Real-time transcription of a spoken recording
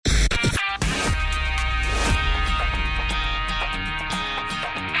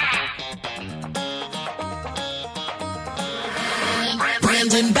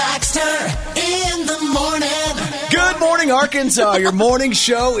and Baxter in the morning. Good morning, Arkansas. Your morning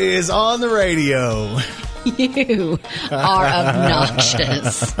show is on the radio. You are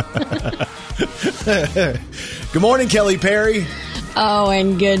obnoxious. Good morning, Kelly Perry. Oh,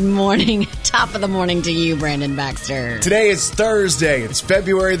 and good morning. Top of the morning to you, Brandon Baxter. Today is Thursday. It's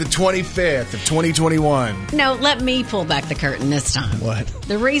February the 25th of 2021. No, let me pull back the curtain this time. What?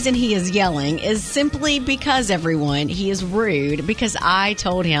 The reason he is yelling is simply because, everyone, he is rude because I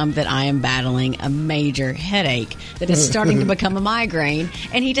told him that I am battling a major headache that is starting to become a migraine,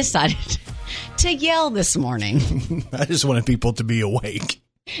 and he decided to yell this morning. I just wanted people to be awake.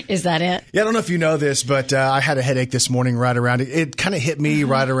 Is that it? Yeah, I don't know if you know this, but I had a headache this morning right around it kind of hit me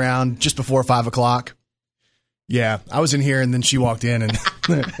right around just before 5 o'clock. Yeah, I was in here and then she walked in and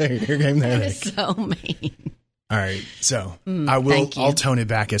here came the headache. That is so mean. All right, so thank you. I'll tone it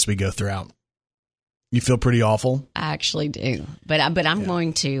back as we go throughout. You feel pretty awful? I actually do, but I'm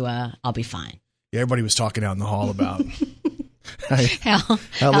going to. I'll be fine. Yeah, everybody was talking out in the hall about How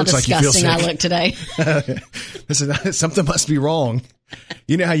looks like you feel disgusting I sick. look today. Listen, something must be wrong.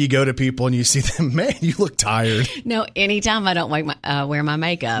 You know how you go to people and you see them, man, you look tired. No, anytime I don't wear my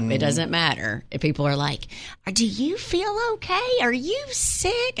makeup, it doesn't matter. If people are like, "Do you feel okay? Are you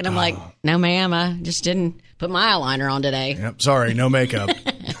sick?" And I'm like, "No, ma'am, I just didn't put my eyeliner on today. Yep, sorry, no makeup.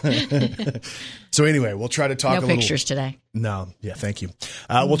 So anyway, we'll try to talk No pictures today." No, yeah, thank you.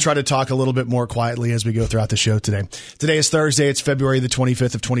 We'll try to talk a little bit more quietly as we go throughout the show today. Today is Thursday. It's February the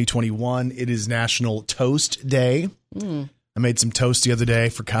 25th of 2021. It is National Toast Day. I made some toast the other day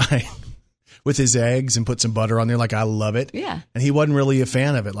for Kai with his eggs and put some butter on there. Like, I love it. Yeah. And he wasn't really a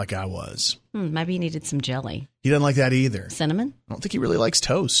fan of it like I was. Maybe you needed some jelly. He doesn't like that either. Cinnamon? I don't think he really likes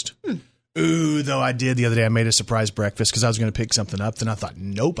toast. Ooh, though I did the other day. I made a surprise breakfast because I was going to pick something up. Then I thought,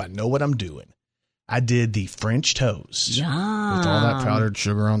 nope, I know what I'm doing. I did the French toast with all that powdered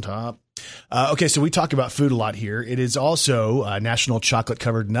sugar on top. Okay, so we talk about food a lot here. It is also National Chocolate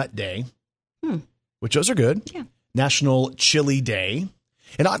Covered Nut Day, which those are good. Yeah. National Chili Day.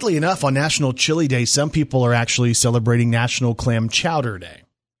 And oddly enough, on National Chili Day, some people are actually celebrating National Clam Chowder Day.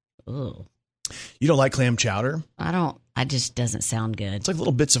 Ooh. You don't like clam chowder? I don't. It just doesn't sound good. It's like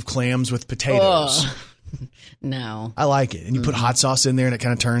little bits of clams with potatoes. No. I like it. And you put hot sauce in there and it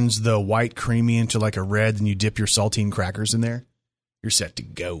kind of turns the white creamy into like a red, and you dip your saltine crackers in there. You're set to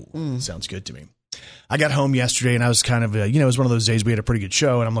go. Sounds good to me. I got home yesterday and I was kind of, it was one of those days we had a pretty good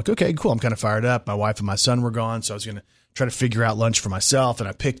show, and I'm like, okay, cool. I'm kind of fired up. My wife and my son were gone, so I was going to try to figure out lunch for myself, and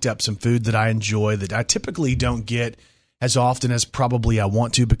I picked up some food that I enjoy that I typically don't get as often as probably I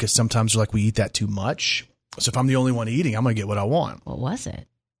want to, because sometimes like we eat that too much. So if I'm the only one eating, I'm going to get what I want. What was it?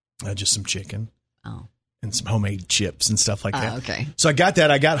 Just some chicken. Oh. And some homemade chips and stuff like that. Okay. So I got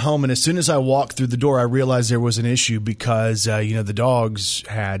that. I got home, and as soon as I walked through the door, I realized there was an issue because, the dogs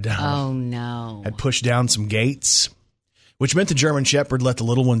had Oh, no. had pushed down some gates, which meant the German Shepherd let the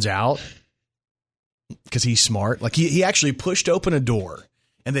little ones out because he's smart. Like he actually pushed open a door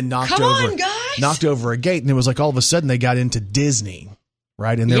and then knocked over a gate, and it was like all of a sudden they got into Disney.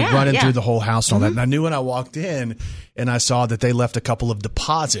 Right. And they're running through the whole house and all that. And I knew when I walked in and I saw that they left a couple of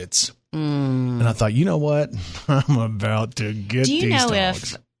deposits. And I thought, you know what? I'm about to get these dogs. Do you know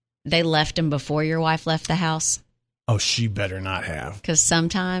if they left them before your wife left the house? Oh, she better not have. Because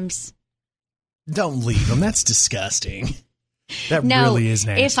sometimes. Don't leave them. That's disgusting. That No, really is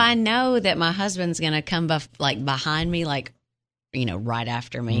nasty. if I know that my husband's going to come behind me, right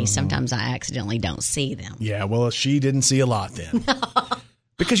after me, sometimes I accidentally don't see them. Yeah, well, she didn't see a lot then.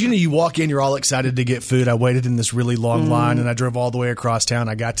 Because, you walk in, you're all excited to get food. I waited in this really long line, and I drove all the way across town.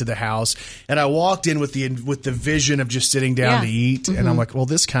 I got to the house, and I walked in with the vision of just sitting down to eat. And I'm like, well,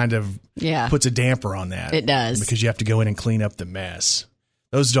 this kind of puts a damper on that. It does. Because you have to go in and clean up the mess.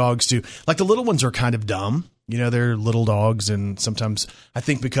 Those dogs, too. Like, the little ones are kind of dumb. They're little dogs, and sometimes I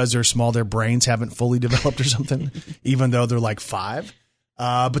think because they're small, their brains haven't fully developed or something, even though they're like 5.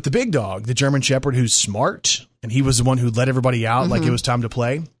 But the big dog, the German Shepherd, who's smart, and he was the one who let everybody out like it was time to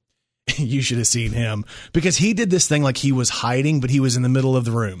play. You should have seen him, because he did this thing like he was hiding, but he was in the middle of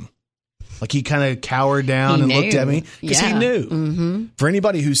the room. Like he kind of cowered down and looked at me because he knew. For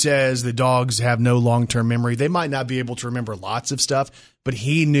anybody who says the dogs have no long-term memory, they might not be able to remember lots of stuff, but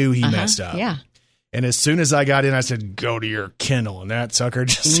he knew he messed up. Yeah. And as soon as I got in, I said, go to your kennel. And that sucker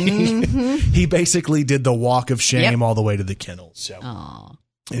just, he basically did the walk of shame all the way to the kennel. So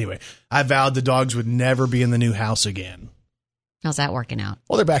anyway, I vowed the dogs would never be in the new house again. How's that working out?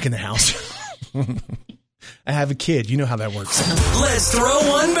 Well, they're back in the house. I have a kid. You know how that works. Let's throw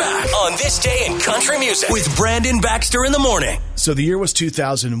one back on This Day in Country Music with Brandon Baxter in the morning. So the year was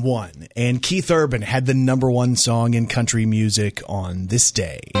 2001, and Keith Urban had the #1 song in country music on this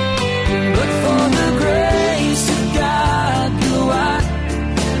day. But for the grace of God,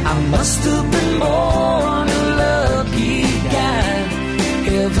 I must have been born a lucky guy.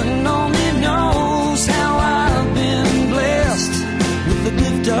 Heaven only knows how I've been blessed with the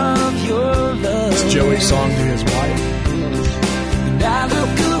gift of your love. It's Joey's song to his wife. And I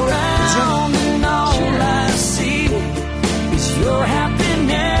look around and all I see is your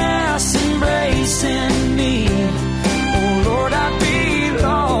happiness embracing me. Oh Lord, I'd be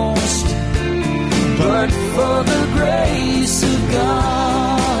lost, but for the grace of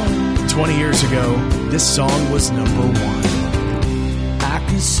God. 20 years ago, this song was #1. I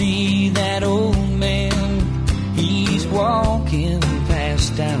can see that old man, he's walking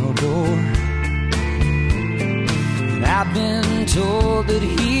past our door. And I've been told that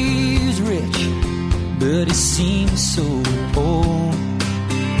he's rich, but he seems so poor.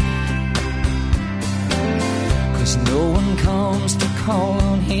 'Cause no one comes to call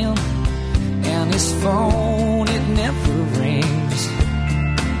on him, and his phone, it never rings.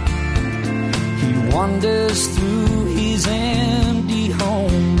 He wanders through his empty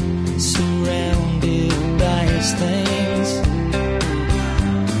home, surrounded by his things.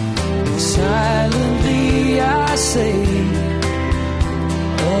 Silently I say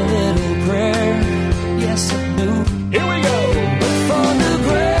a little prayer, yes I do. Here we go. But for the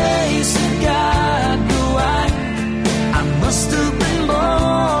grace of God, I must have been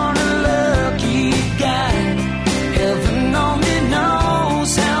born a lucky guy. Heaven only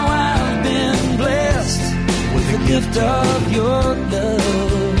knows how I've been blessed with the gift of your love.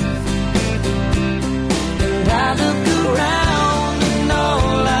 And I look around and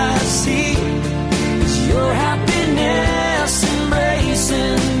all I see is your happiness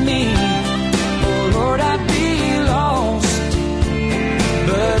embracing me. Oh Lord, I'd be lost,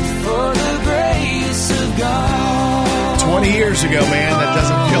 but for the grace of God. 20 years ago, man. That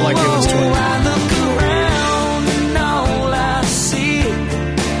doesn't feel like it was 20. I look around and all I see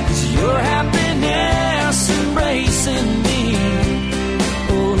is your happiness embracing me.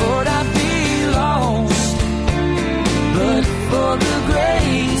 Oh Lord, I'd be lost, but for the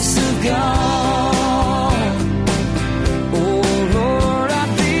grace of God. Oh Lord,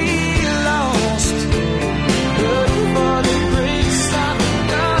 I'd be lost, but for the grace of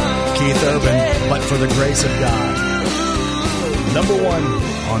God. Keith Urban, but for the grace of God. #1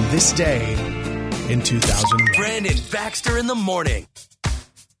 on this day in 2001. Brandon Baxter in the morning.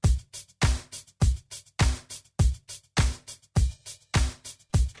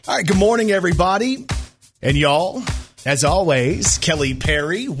 All right, good morning, everybody. And y'all, as always, Kelly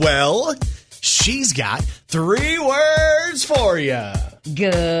Perry, well, she's got 3 words for you.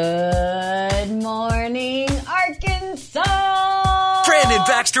 Good morning, Arkansas. Brandon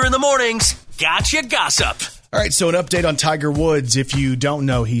Baxter in the mornings. Gotcha gossip. All right, so an update on Tiger Woods. If you don't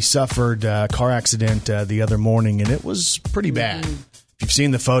know, he suffered a car accident the other morning, and it was pretty bad. If you've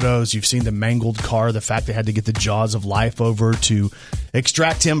seen the photos, you've seen the mangled car, the fact they had to get the jaws of life over to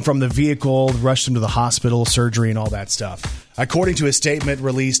extract him from the vehicle, rush him to the hospital, surgery, and all that stuff. According to a statement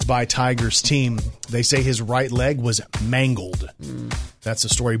released by Tiger's team, they say his right leg was mangled. That's the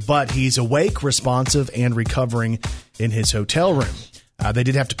story, but he's awake, responsive, and recovering in his hotel room. They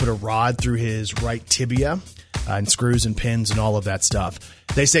did have to put a rod through his right tibia and screws and pins and all of that stuff.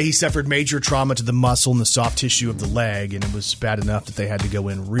 They say he suffered major trauma to the muscle and the soft tissue of the leg, and it was bad enough that they had to go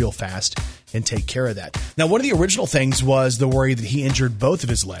in real fast and take care of that. Now, one of the original things was the worry that he injured both of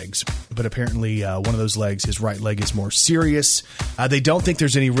his legs, but apparently one of those legs, his right leg, is more serious. They don't think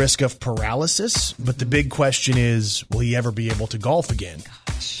there's any risk of paralysis, but the big question is, will he ever be able to golf again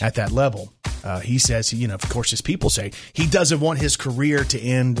at that level? He says, of course, as people say, he doesn't want his career to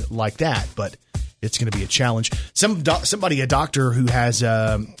end like that, but it's going to be a challenge. A doctor who has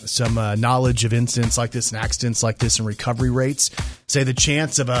some knowledge of incidents like this and accidents like this and recovery rates, say the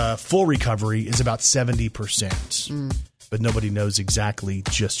chance of a full recovery is about 70%. But nobody knows exactly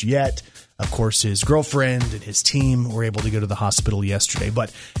just yet. Of course, his girlfriend and his team were able to go to the hospital yesterday.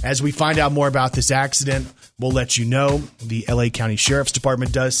 But as we find out more about this accident, we'll let you know. The LA County Sheriff's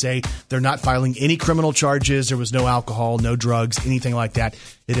Department does say they're not filing any criminal charges. There was no alcohol, no drugs, anything like that.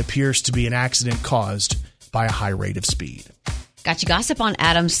 It appears to be an accident caused by a high rate of speed. Got you gossip on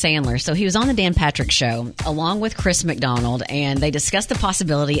Adam Sandler. So he was on the Dan Patrick Show along with Chris McDonald, and they discussed the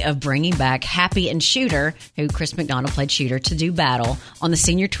possibility of bringing back Happy and Shooter, who Chris McDonald played Shooter, to do battle on the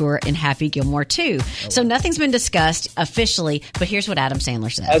senior tour in Happy Gilmore 2. So nothing's been discussed officially, but here's what Adam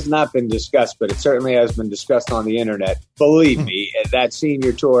Sandler said. Has not been discussed, but it certainly has been discussed on the internet. Believe me, that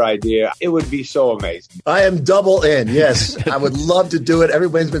senior tour idea, it would be so amazing. I am double in. Yes, I would love to do it.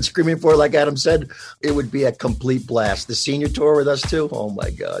 Everybody's been screaming for it. Like Adam said, it would be a complete blast. The senior tour with us too. Oh my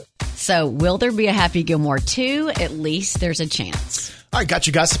God. So will there be a Happy Gilmore 2? At least there's a chance. All right, got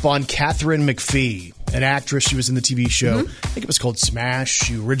you gossip on Katharine McPhee, an actress. She was in the TV show. I think it was called Smash.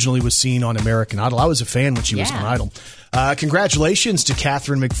 She originally was seen on American Idol. I was a fan when she was on Idol. Congratulations to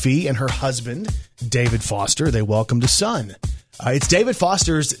Katharine McPhee and her husband, David Foster. They welcomed a son. It's David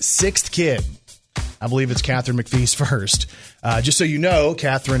Foster's 6th kid. I believe it's Katharine McPhee's first. Just so you know,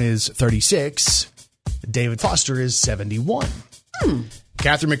 Katharine is 36. David Foster is 71.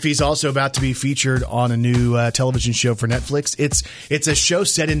 Katharine McPhee's also about to be featured on a new television show for Netflix. It's a show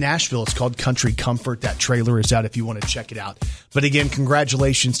set in Nashville. It's called Country Comfort. That trailer is out if you want to check it out. But again,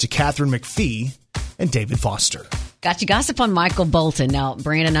 congratulations to Katharine McPhee and David Foster. Got you gossip on Michael Bolton. Now,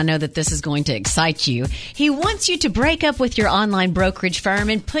 Brandon, I know that this is going to excite you. He wants you to break up with your online brokerage firm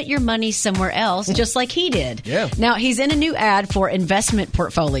and put your money somewhere else, just like he did. Yeah. Now, he's in a new ad for investment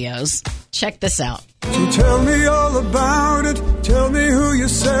portfolios. Check this out. So tell me all about it. Tell me who you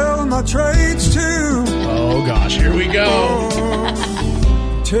sell my trades to. Oh, gosh, here we go.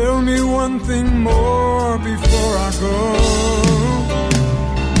 Tell me one thing more before I go.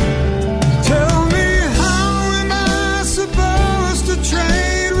 Tell me, how am I supposed to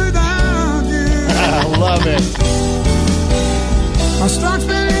trade without you? I love it. My stock's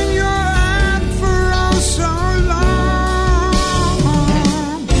been in your hand for oh so long.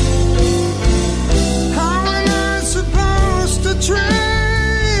 How am I supposed to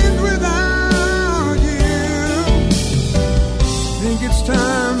trade without you? Think it's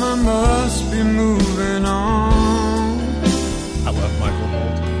time I must be moving on. I love Michael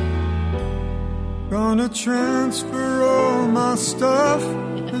Bolton. Gonna transfer all my stuff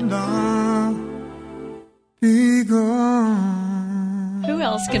and I'll be gone. Who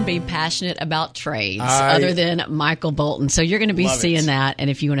else can be passionate about trades other than Michael Bolton? So you're going to be seeing that. And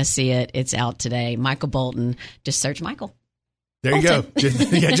if you want to see it, it's out today. Michael Bolton. Just search Michael. There you go.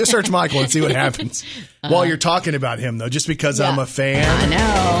 Just search Michael and see what happens. While you're talking about him, though, just because I'm a fan. I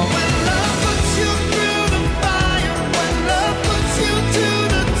know.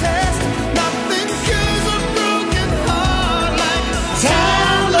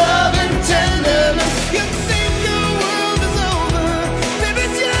 Time, love, and tenderness. You think your world is over, baby,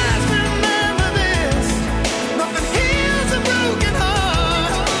 just remember this. Nothing heals a broken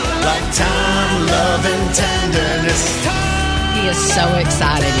heart Like time, love, and tenderness. He is so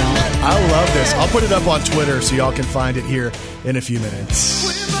excited, y'all. I love this. I'll put it up on Twitter so y'all can find it here in a few minutes.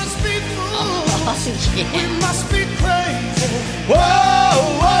 We must be fools. We must be crazy. Whoa,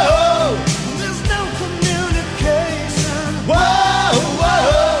 whoa, There's no communication. whoa,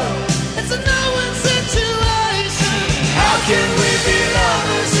 whoa. It's a no-win situation. How can we be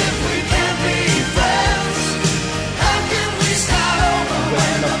lovers if we can't be friends? How can we start over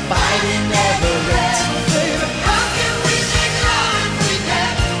when the fighting never ends? Baby, how can we make love if we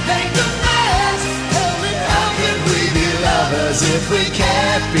can't make the best? Tell me, how can we be lovers if we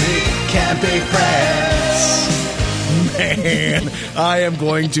can't be friends? Man, I am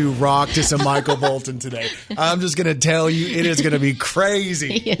going to rock to some Michael Bolton today. I'm just going to tell you, it is going to be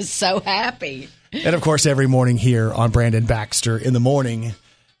crazy. He is so happy. And of course, every morning here on Brandon Baxter in the Morning,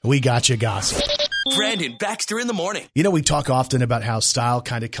 we got you gossip. Brandon Baxter in the morning. You know, we talk often about how style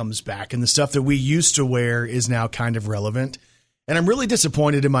kind of comes back and the stuff that we used to wear is now kind of relevant. And I'm really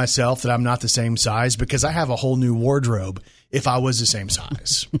disappointed in myself that I'm not the same size because I have a whole new wardrobe if I was the same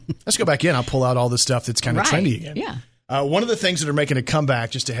size. Let's go back in. I'll pull out all the stuff that's kind of trendy again. Yeah. One of the things that are making a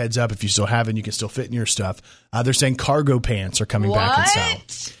comeback, just a heads up, if you still haven't, you can still fit in your stuff. They're saying cargo pants are coming back in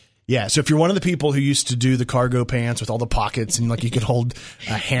style. Yeah, so if you're one of the people who used to do the cargo pants with all the pockets and like you could hold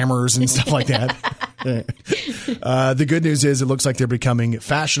hammers and stuff like that, the good news is it looks like they're becoming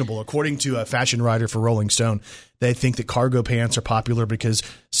fashionable. According to a fashion writer for Rolling Stone, they think that cargo pants are popular because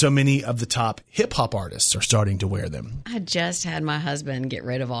so many of the top hip hop artists are starting to wear them. I just had my husband get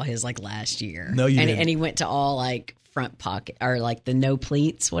rid of all his like last year. No, you didn't. And he went to all like front pocket or like the no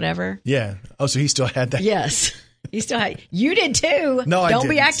pleats, whatever. Yeah. Oh, so he still had that? Yes. He still had. You did too. No, I Don't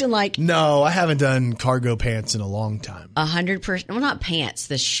didn't. be acting like. No, I haven't done cargo pants in a long time. 100%. Well, not pants,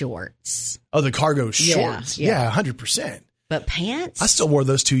 the shorts. Oh, the cargo shorts. Yeah. Yeah, 100%. But pants? I still wore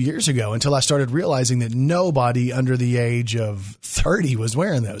those 2 years ago until I started realizing that nobody under the age of 30 was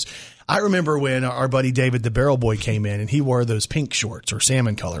wearing those. I remember when our buddy David the Barrel Boy came in and he wore those pink shorts or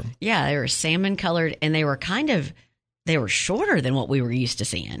salmon color. Yeah, they were salmon colored and they were they were shorter than what we were used to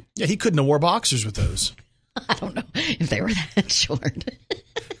seeing. Yeah, he couldn't have wore boxers with those. I don't know if they were that short.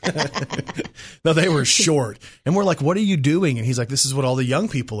 No, they were short. And we're like, what are you doing? And he's like, this is what all the young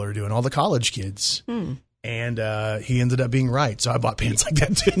people are doing, all the college kids. And he ended up being right. So I bought pants like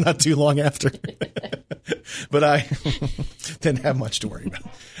that too, not too long after. But I didn't have much to worry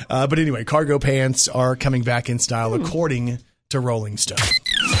about. But anyway, cargo pants are coming back in style according to Rolling Stone.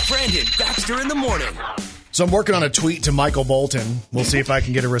 Brandon Baxter in the morning. So I'm working on a tweet to Michael Bolton. We'll see if I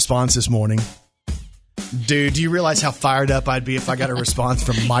can get a response this morning. Dude, do you realize how fired up I'd be if I got a response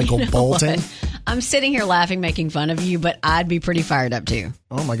from Michael Bolton? What? I'm sitting here laughing, making fun of you, but I'd be pretty fired up too.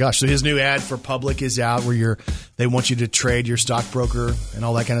 Oh my gosh. So his new ad for Public is out where they want you to trade your stockbroker and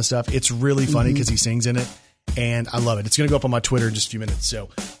all that kind of stuff. It's really funny because he sings in it and I love it. It's going to go up on my Twitter in just a few minutes. So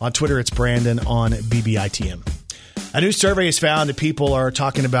on Twitter, it's Brandon on BBITM. A new survey has found that people are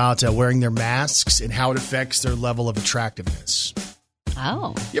talking about wearing their masks and how it affects their level of attractiveness.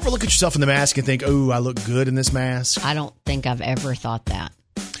 Oh. You ever look at yourself in the mask and think, oh, I look good in this mask? I don't think I've ever thought that.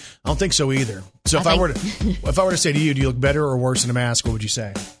 I don't think so either. So if I were to say to you, do you look better or worse in a mask? What would you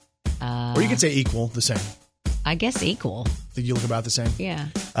say? Or you could say equal, the same. I guess equal. Think you look about the same? Yeah.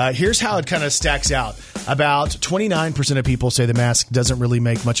 Here's how it kind of stacks out. About 29% of people say the mask doesn't really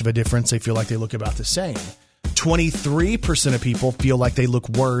make much of a difference. They feel like they look about the same. 23% of people feel like they look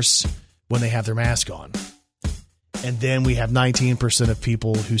worse when they have their mask on. And then we have 19% of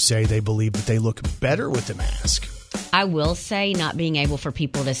people who say they believe that they look better with the mask. I will say not being able for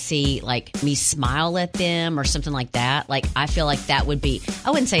people to see like me smile at them or something like that. Like I feel like that would be,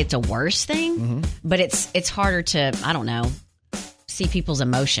 I wouldn't say it's a worse thing, but it's harder to, I don't know, see people's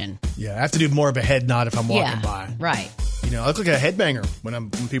emotion. Yeah, I have to do more of a head nod if I'm walking by. Right. You know, I look like a headbanger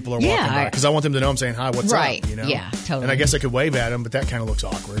when people are walking by because I want them to know I'm saying hi, what's right. up? You know? Yeah, totally. And I guess I could wave at them, but that kind of looks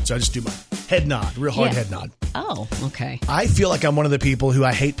awkward. So I just do my head nod, real hard head nod. Oh, okay. I feel like I'm one of the people who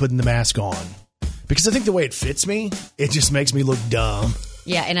I hate putting the mask on because I think the way it fits me, it just makes me look dumb.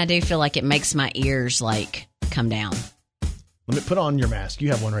 Yeah, and I do feel like it makes my ears like come down. Let me put on your mask. You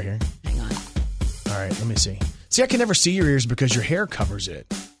have one right here. Hang on. All right, let me see. See, I can never see your ears because your hair covers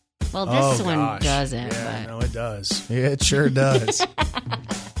it. Well, this one doesn't. Yeah, but... no, it does. Yeah, it sure does.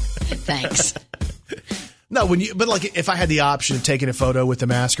 Thanks. No, but like if I had the option of taking a photo with the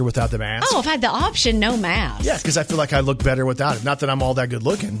mask or without the mask. Oh, if I had the option, no mask. Yeah, because I feel like I look better without it. Not that I'm all that good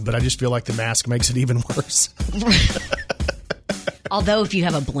looking, but I just feel like the mask makes it even worse. Although if you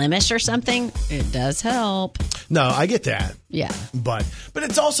have a blemish or something, it does help. No, I get that. Yeah. But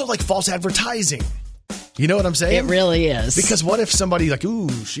it's also like false advertising. You know what I'm saying? It really is. Because what if somebody like, ooh,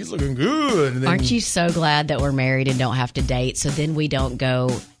 she's looking good. And then, aren't you so glad that we're married and don't have to date? So then we don't go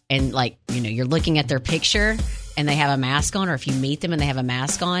and like, you know, you're looking at their picture and they have a mask on, or if you meet them and they have a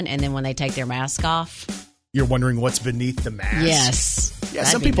mask on, and then when they take their mask off, you're wondering what's beneath the mask. Yes. Yeah,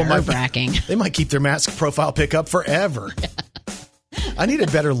 That'd some be people nerve-wracking. They might keep their mask profile pic up forever. I need a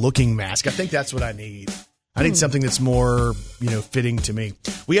better looking mask. I think that's what I need. I need something that's more, fitting to me.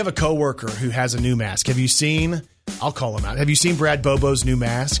 We have a coworker who has a new mask. Have you seen? I'll call him out. Have you seen Brad Bobo's new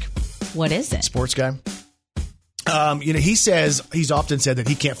mask? What is it? Sports guy. He says he's often said that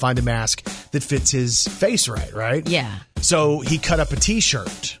he can't find a mask that fits his face right? Yeah. So he cut up a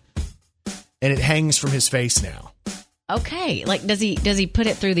T-shirt, and it hangs from his face now. Okay. Like, does he put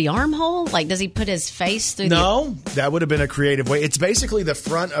it through the armhole? Like, does he put his face through No, that would have been a creative way. It's basically the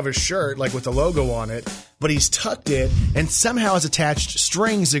front of a shirt, like with a logo on it, but he's tucked it and somehow has attached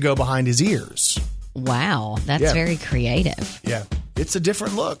strings that go behind his ears. Wow. That's very creative. Yeah. It's a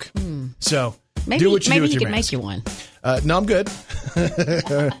different look. So Maybe, do what you do with he your could mask. make you one. No, I'm good.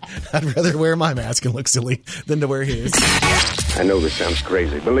 I'd rather wear my mask and look silly than to wear his. I know this sounds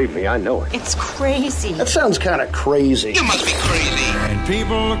crazy. Believe me, I know it. It's crazy. That sounds kind of crazy. You must be crazy. And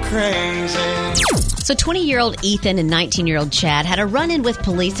people are crazy. So 20-year-old Ethan and 19-year-old Chad had a run-in with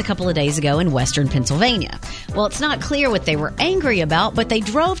police a couple of days ago in western Pennsylvania. Well, it's not clear what they were angry about, but they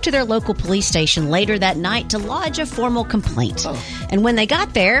drove to their local police station later that night to lodge a formal complaint. And when they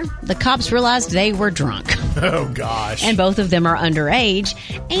got there, the cops realized they were drunk. Oh, gosh. And both of them are underage.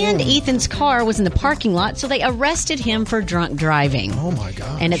 And Ethan's car was in the parking lot, so they arrested him for drunk driving. Oh, my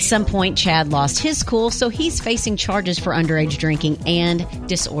gosh. And at some point, Chad lost his cool, so he's facing charges for underage drinking and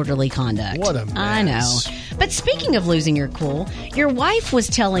disorderly conduct. What a mess. I know. But speaking of losing your cool, your wife was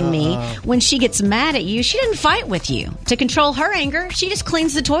telling me when she gets mad at you, she doesn't fight with you. To control her anger, she just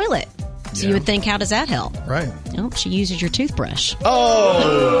cleans the toilet. So you would think, how does that help? Right. Oh, she uses your toothbrush. Oh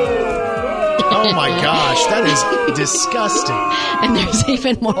my gosh, that is disgusting. And there's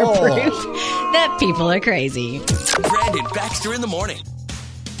even more proof that people are crazy. Brandon Baxter in the morning.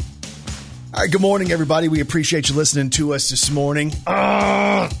 All right, good morning, everybody. We appreciate you listening to us this morning.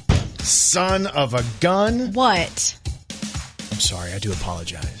 Son of a gun. What? I'm sorry, I do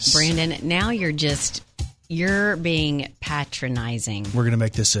apologize. Brandon, now you're being patronizing. We're going to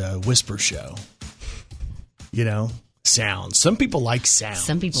make this a whisper show. You know, sounds. Some people like sounds.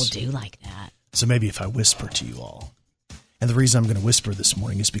 Some people do like that. So maybe if I whisper to you all. And the reason I'm going to whisper this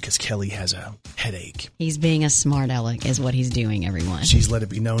morning is because Kelly has a headache. He's being a smart aleck is what he's doing, everyone. She's let it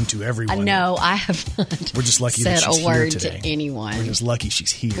be known to everyone. No, I have not. We're just lucky said that she's a word here today. to anyone. We're just lucky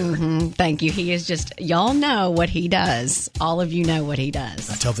she's here. Thank you. He is just, y'all know what he does. All of you know what he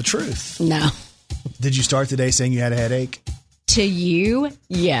does. I tell the truth. No. Did you start the day saying you had a headache? To you,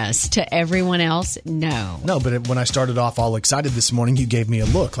 yes. To everyone else, no. No, but when I started off all excited this morning, you gave me a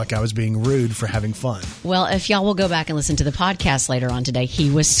look like I was being rude for having fun. Well, if y'all will go back and listen to the podcast later on today,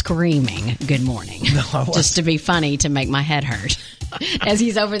 he was screaming, "Good morning." No, I wasn't. Just to be funny to make my head hurt as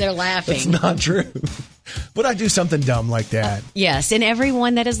he's over there laughing. It's not true. But I do something dumb like that. Yes, and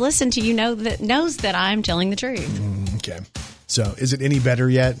everyone that has listened to you knows that I'm telling the truth. Okay. So is it any better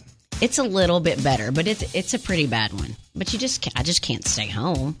yet? It's a little bit better, but it's a pretty bad one. But I just can't stay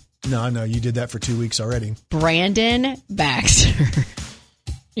home. No, you did that for 2 weeks already. Brandon Baxter.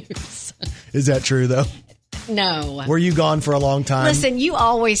 Is that true, though? No. Were you gone for a long time? Listen, you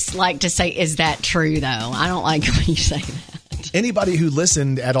always like to say, "Is that true?" Though I don't like when you say that. Anybody who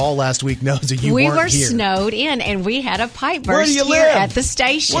listened at all last week knows that you weren't here. We were snowed in, and we had a pipe Where burst do you here live? at the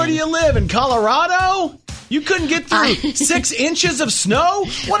station. Where do you live? In Colorado? You couldn't get through 6 inches of snow?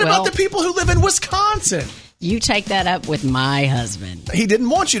 What about the people who live in Wisconsin? You take that up with my husband. He didn't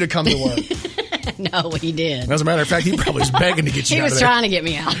want you to come to work. No, he did. As a matter of fact, he probably was begging to get you He out of was there. trying to get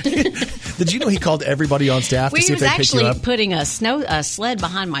me out. Did you know he called everybody on staff to We see if was they picked you actually up? putting a sled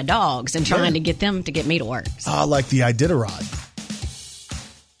behind my dogs and trying to get them to get me to work. Like the Iditarod.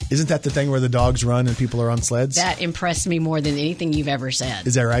 Isn't that the thing where the dogs run and people are on sleds? That impressed me more than anything you've ever said.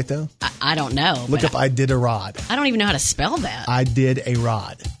 Is that right, though? I don't know. Look up Iditarod. I don't even know how to spell that. I did a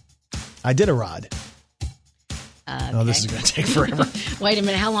rod. Oh, this is going to take forever. Wait a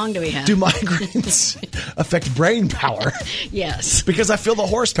minute. How long do we have? Do migraines affect brain power? Yes. Because I feel the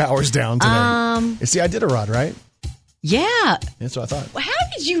horsepower's down today. It's the Iditarod, right? Yeah. That's what I thought. Well,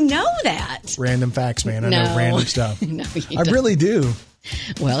 how did you know that? Random facts, man. I know random stuff. No, you I don't. really do.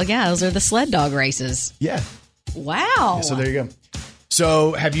 Well, yeah, those are the sled dog races. Yeah. Wow. So there you go.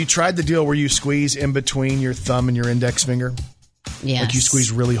 So have you tried the deal where you squeeze in between your thumb and your index finger? Yes. Like you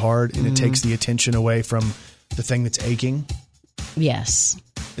squeeze really hard and it takes the attention away from the thing that's aching? Yes.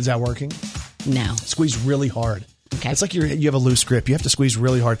 Is that working? No. Squeeze really hard. Okay. It's like you have a loose grip. You have to squeeze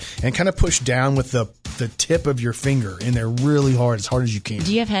really hard and kind of push down with the tip of your finger in there really hard as you can.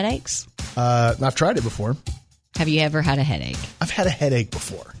 Do you have headaches? I've tried it before. Have you ever had a headache? I've had a headache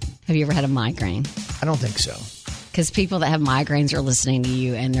before. Have you ever had a migraine? I don't think so. Because people that have migraines are listening to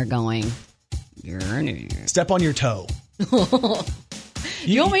you and they're going, "You're an idiot." Step on your toe.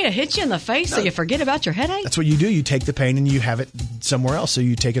 You want me to hit you in the face so you forget about your headache? That's what you do. You take the pain and you have it somewhere else, so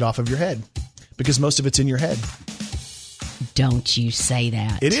you take it off of your head. Because most of it's in your head. Don't you say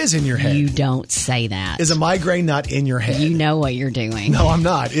that. It is in your head. You don't say that. Is a migraine not in your head? You know what you're doing. No, I'm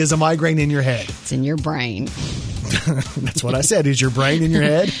not. Is a migraine in your head? It's in your brain. That's what I said. Is your brain in your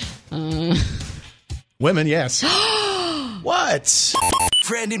head? Women, yes. What?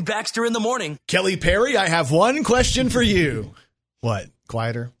 Brandon Baxter in the morning. Kelly Perry, I have one question for you. What?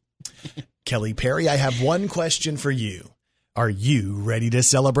 Quieter? Kelly Perry, I have one question for you. Are you ready to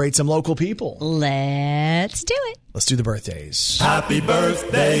celebrate some local people? Let's do it. Let's do the birthdays. Happy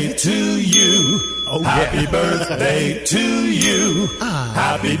birthday to you. Oh, Happy yeah. birthday to you.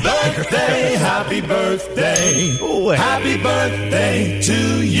 Happy birthday, happy birthday. Oh, hey. Happy birthday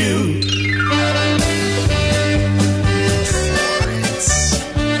to you.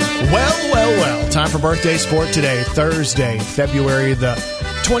 Well. Time for birthday sport today, Thursday, February the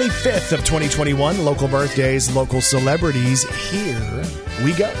 25th of 2021. Local birthdays, local celebrities. Here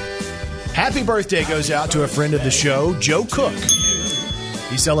we go. Happy birthday goes out to a friend of the show, Joe Cook.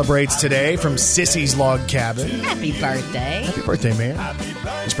 He celebrates today from Sissy's Log Cabin. Happy birthday. Happy birthday, man.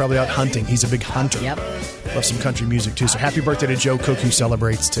 He's probably out hunting. He's a big hunter. Yep. Loves some country music, too. So happy birthday to Joe Cook, who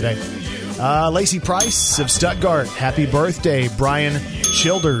celebrates today. Lacey Price of Stuttgart. Happy birthday. Brian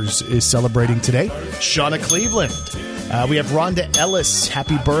Childers is celebrating today. Shauna Cleveland. We have Rhonda Ellis.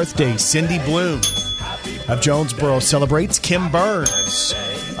 Happy birthday. Cindy Bloom of Jonesboro celebrates. Kim Burns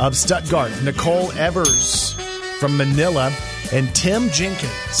of Stuttgart. Nicole Evers from Manila. And Tim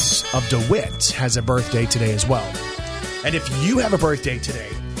Jenkins of DeWitt has a birthday today as well. And if you have a birthday today,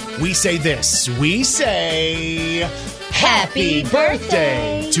 we say this. We say happy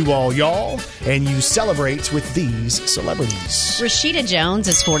birthday to all y'all. And you celebrate with these celebrities. Rashida Jones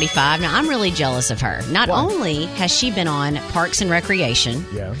is 45. Now, I'm really jealous of her. Not Why? only has she been on Parks and Recreation,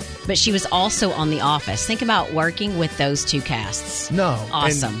 Yeah. but she was also on The Office. Think about working with those two casts. No.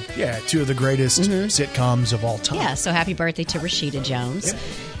 Awesome. And, yeah, two of the greatest sitcoms of all time. Yeah, so happy birthday to Rashida Jones.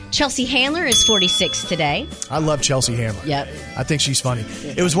 Chelsea Handler is 46 today. I love Chelsea Handler. Yep. I think she's funny.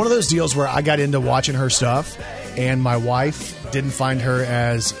 It was one of those deals where I got into watching her stuff, and my wife didn't find her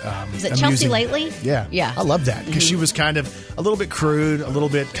as Is it amusing. Chelsea Lately? Yeah. Yeah. I love that because she was kind of a little bit crude, a little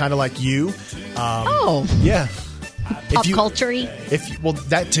bit kind of like you. Yeah. Pop culture-y. Well,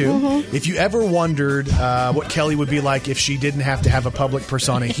 that too. If you ever wondered what Kelly would be like if she didn't have to have a public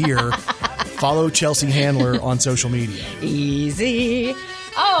persona here, follow Chelsea Handler on social media. Easy.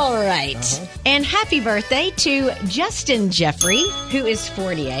 All right. And happy birthday to Justin Jeffrey, who is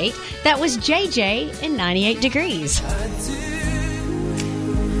 48. That was JJ in 98 Degrees.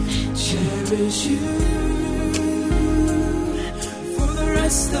 Cherish you for the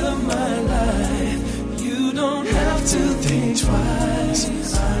rest of my life. You don't have to think twice.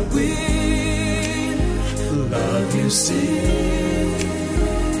 I will love you still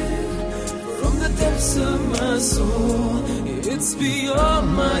from the depths of my soul. It's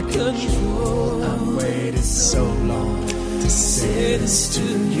beyond my control. I've waited so long to say this to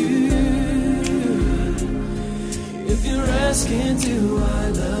you. If you're asking, do I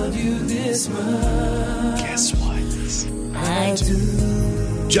love you this much? Guess what? I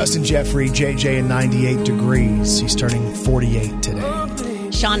do. Justin Jeffrey, JJ in 98 Degrees. He's turning 48 today.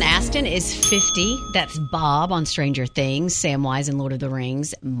 Sean Astin is 50. That's Bob on Stranger Things, Samwise in Lord of the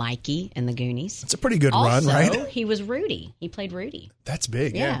Rings, Mikey in The Goonies. It's a pretty good Also, run, right? he was Rudy. He played Rudy. That's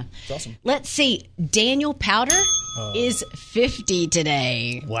big. Yeah. It's awesome. Let's see. Daniel Powder is 50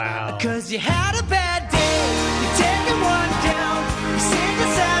 today. Wow. Cause you had a bad day, you're taking one down, you sing a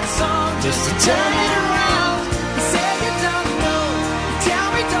sad song just to turn it around. You say you don't know, you tell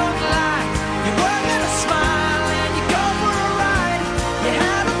me don't lie, you work at a smile and you go for a ride. You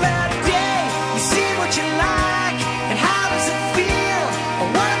had a bad day, you see what you like, and how does it feel?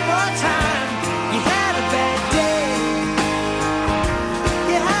 One more time, you had a bad day,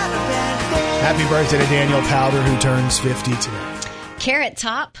 you had a bad day. Happy birthday to Daniel Powder, who turns 50 today. Carrot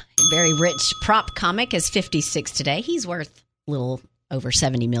Top, very rich prop comic, is 56 today. He's worth a little over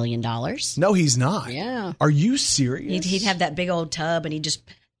 $70 million. No, he's not. Yeah. Are you serious? He'd have that big old tub and he'd just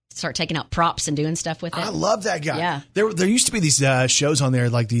start taking out props and doing stuff with it. I love that guy. Yeah. There used to be these shows on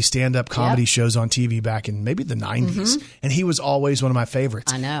there, like these stand-up comedy shows on TV back in maybe the 90s. And he was always one of my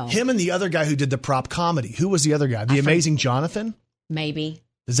favorites. I know. Him and the other guy who did the prop comedy. Who was the other guy? The Amazing Jonathan? Maybe.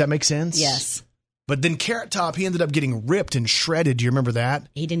 Does that make sense? Yes. But then Carrot Top, he ended up getting ripped and shredded. Do you remember that?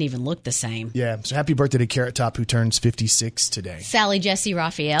 He didn't even look the same. Yeah. So happy birthday to Carrot Top, who turns 56 today. Sally Jesse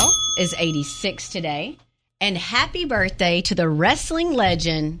Raphael is 86 today. And happy birthday to the wrestling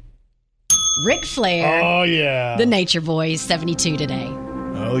legend, Ric Flair. Oh, yeah. The Nature Boy is 72 today.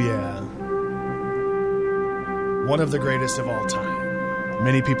 Oh, yeah. One of the greatest of all time.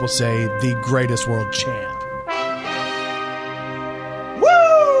 Many people say the greatest world champ.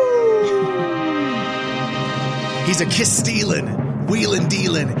 He's a kiss-stealing,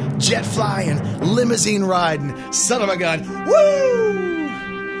 wheeling-dealing, jet-flying, limousine-riding, son of a gun.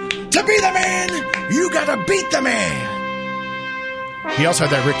 Woo! To be the man, you gotta beat the man. He also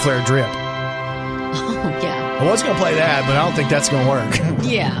had that Ric Flair drip. Oh, yeah. I was gonna play that, but I don't think that's gonna work.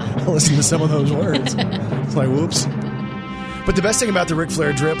 Yeah. Listen to some of those words. It's like, whoops. But the best thing about the Ric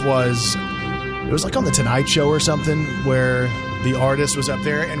Flair drip was, it was like on The Tonight Show or something, where the artist was up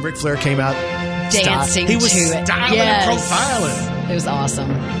there and Ric Flair came out Dancing He was to it. styling Yes. and profiling. It was awesome.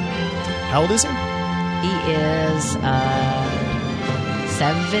 How old is he? He is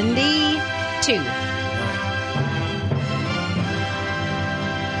 72.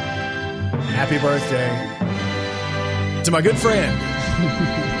 Happy birthday to my good friend,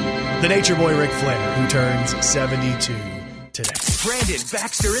 the Nature Boy Ric Flair, who turns 72 today. Brandon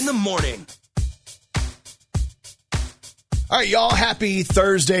Baxter in the morning. All right, y'all, happy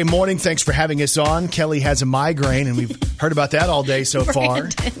Thursday morning. Thanks for having us on. Kelly has a migraine, and we've heard about that all day so far.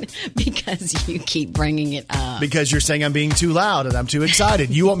 Brandon, because you keep bringing it up. Because you're saying I'm being too loud and I'm too excited.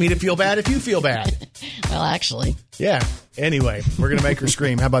 You want me to feel bad if you feel bad. Well, actually. Yeah. Anyway, we're going to make her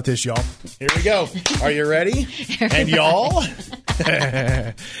scream. How about this, y'all? Here we go. Are you ready? And y'all,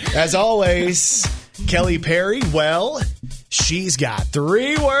 as always, Kelly Perry, well, she's got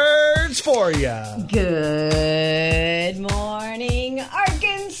 3 words words for you. Good morning,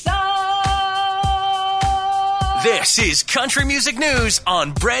 Arkansas. This is Country Music News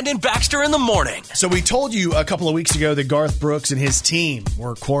on Brandon Baxter in the Morning. So we told you a couple of weeks ago that Garth Brooks and his team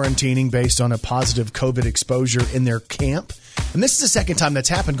were quarantining based on a positive COVID exposure in their camp. And this is the second time that's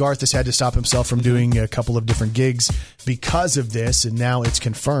happened. Garth has had to stop himself from doing a couple of different gigs because of this. And now it's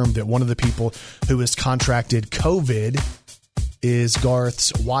confirmed that one of the people who has contracted COVID is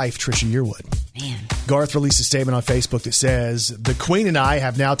Garth's wife, Trisha Yearwood. Man. Garth released a statement on Facebook that says, "The Queen and I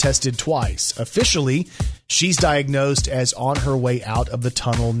have now tested twice. Officially, she's diagnosed as on her way out of the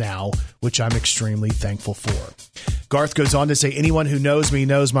tunnel now, which I'm extremely thankful for." Garth goes on to say, "Anyone who knows me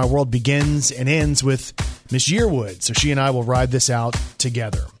knows my world begins and ends with Miss Yearwood, so she and I will ride this out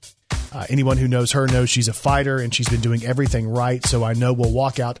together. Anyone who knows her knows she's a fighter and she's been doing everything right, so I know we'll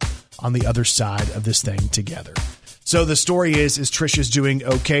walk out on the other side of this thing together." So the story is Trisha's doing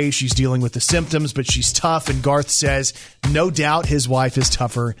okay. She's dealing with the symptoms, but she's tough. And Garth says, no doubt his wife is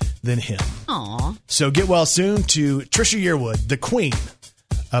tougher than him. Aw. So get well soon to Trisha Yearwood, the queen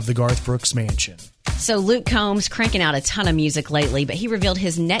of the Garth Brooks mansion. So Luke Combs cranking out a ton of music lately, but he revealed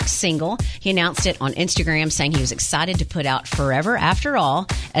his next single. He announced it on Instagram, saying he was excited to put out Forever After All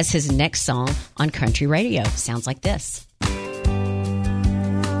as his next song on country radio. Sounds like this.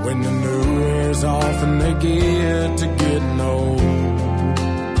 When the new wears off and they get to getting old,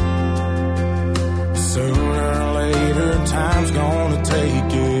 sooner or later time's gonna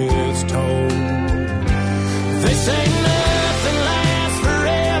take its toll. They say nothing lasts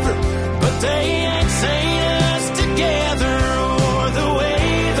forever, but they ain't saying us together, or the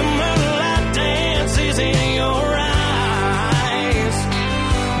way the moonlight dances in your eyes.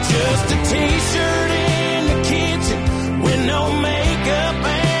 Just a t-shirt in the kitchen with no makeup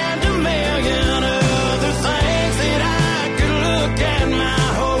and a million other things that I could look at my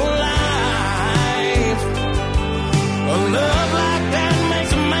whole life. A love like that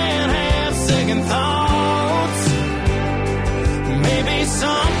makes a man have second thoughts. Maybe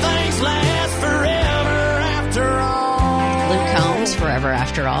some things last forever after all. Luke Combs, Forever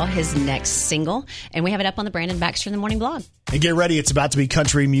After All, his next single. And we have it up on the Brandon Baxter in the Morning blog. And get ready, it's about to be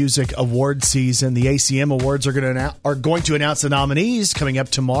Country Music Award season. The ACM Awards are going to announce the nominees coming up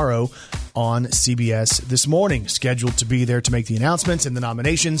tomorrow on CBS This Morning. Scheduled to be there to make the announcements, and the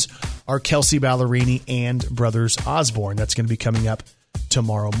nominations are Kelsey Ballerini and Brothers Osborne. That's going to be coming up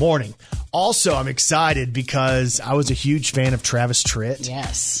tomorrow morning. Also, I'm excited because I was a huge fan of Travis Tritt.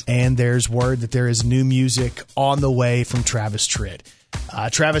 Yes. And there's word that there is new music on the way from Travis Tritt.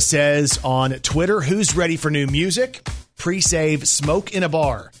 Travis says on Twitter, "Who's ready for new music? Pre-save Smoke in a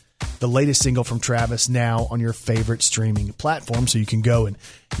Bar." The latest single from Travis now on your favorite streaming platform, so you can go and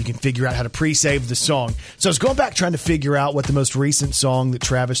you can figure out how to pre-save the song. So I was going back trying to figure out what the most recent song that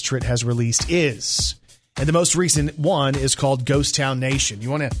Travis Tritt has released is. And the most recent one is called Ghost Town Nation. You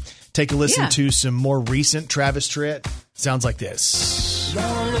want to take a listen to some more recent Travis Tritt? Sounds like this. Roll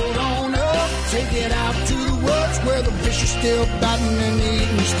on up, take it out to the woods where the fish are still biting and the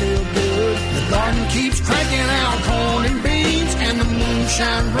eating still good. The garden keeps cranking out corn and beans, and the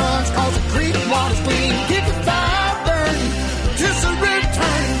moonshine runs cause the creek water's clean. Keep the fire burning, just a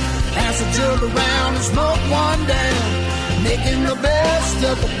return. Pass a jug around and smoke one down. Making the best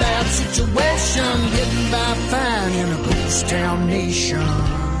of a bad situation, getting by fine in a ghost town nation.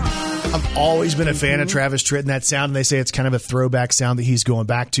 I've always been a fan of Travis Tritt and that sound, and they say it's kind of a throwback sound that he's going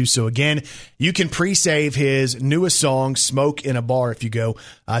back to. So again, you can pre-save his newest song, Smoke in a Bar, if you go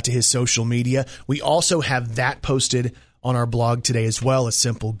to his social media. We also have that posted on our blog today as well. A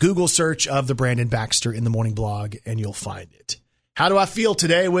simple Google search of the Brandon Baxter in the Morning blog, and you'll find it. How do I feel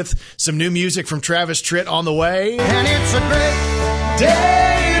today with some new music from Travis Tritt on the way? And it's a great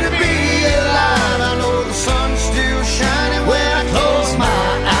day to be alive. I know the sun's still shining when I close my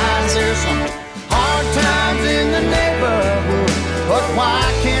eyes. There's some hard times in the neighborhood, but why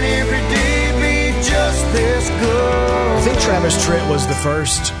can't every day be just this good? I think Travis Tritt was the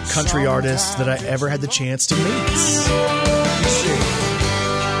first country artist that I ever had the chance to meet.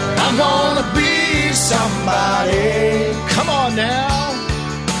 I'm gonna be somebody. Come on now.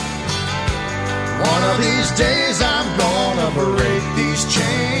 One of these days I'm gonna break these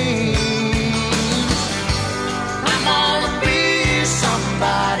chains. I'm gonna be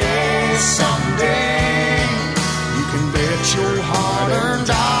somebody someday. You can bet your hard-earned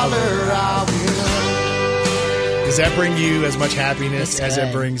dollar I will. Does that bring you as much happiness as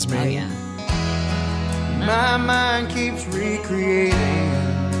it brings me? Oh, yeah. My mind keeps recreating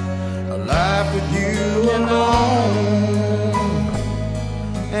a life with you alone,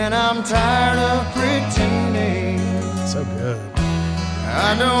 and I'm tired of pretending. So good.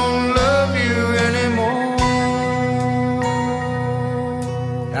 I don't love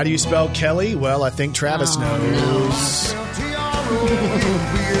How do you spell Kelly? Well, I think Travis knows. Oh,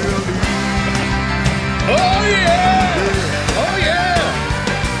 yeah! Oh, yeah!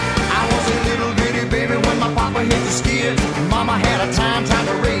 I was a little bitty baby when my papa hit the skid. Mama had a time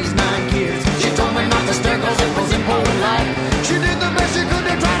to raise 9 kids. She told me not to stare cause it was important life. She did the best she could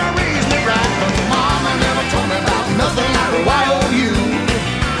to try to raise me right. But mama never told me about nothing like a YOU.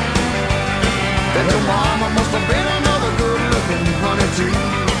 That your mama must have been another good-looking honey too.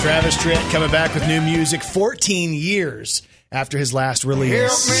 Travis Tritt coming back with new music 14 years after his last release.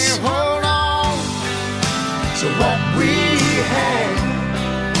 Help me hold on to what we had.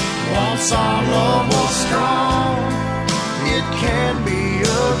 Once our love was strong, it can be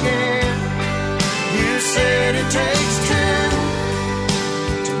again. You said it takes two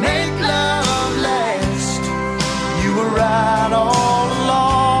to make love last. You were right all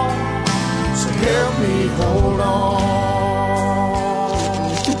along, so help me hold on.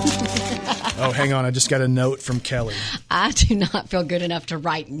 Oh, hang on. I just got a note from Kelly. I do not feel good enough to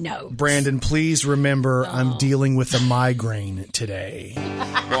write notes. Brandon, please remember I'm dealing with a migraine today.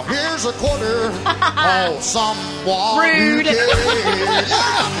 Well, here's a quarter. Oh, someone. Rude.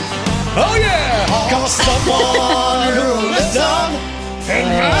 Oh, yeah! Cause someone who listen and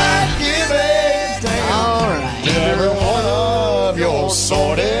might give a damn All right. to every one of your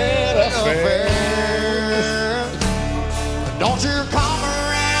sordid affairs. Don't you come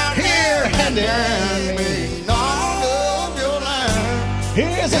around here and me none of your line.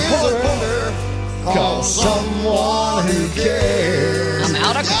 Here's a quarter. Cause someone who cares. I'm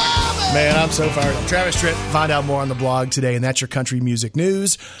out of Man, I'm so fired up. Travis Tritt, find out more on the blog today, and that's your country music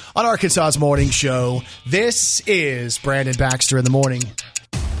news on Arkansas's Morning Show. This is Brandon Baxter in the Morning.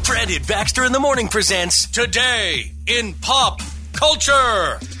 Brandon Baxter in the Morning presents Today in Pop Culture.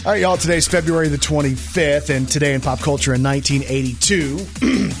 All right, y'all, today's February the 25th, and today in pop culture in 1982,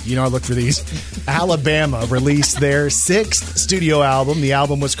 you know I look for these, Alabama released their 6th studio album. The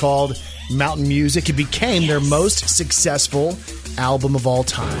album was called Mountain Music. It became their most successful album of all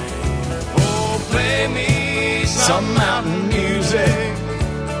time. Play me some mountain music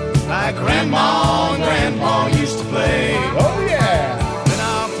like Grandma and Grandpa used to play. Oh, yeah. Then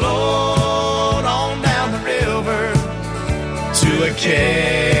I'll float on down the river to a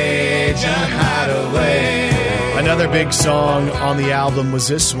Cajun hideaway. Another big song on the album was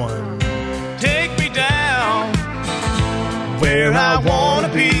this one. Take me down where I want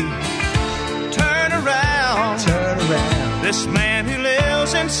to be. Turn around. Turn around. This man who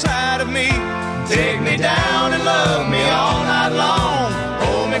lives inside of me. Take me down and love me all night long.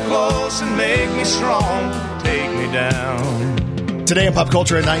 Hold me close and make me strong. Take me down. Today in pop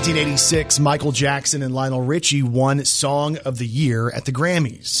culture in 1986, Michael Jackson and Lionel Richie won Song of the Year at the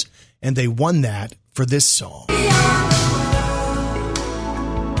Grammys. And they won that for this song.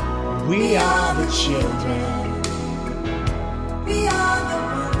 We are the children. We are the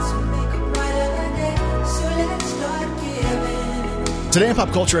ones who make a brighter day. So let's start giving. Today in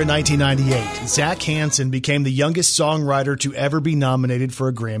pop culture in 1998, Zach Hansen became the youngest songwriter to ever be nominated for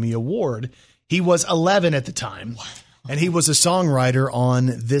a Grammy Award. He was 11 at the time, and he was a songwriter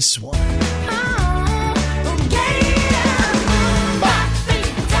on this one.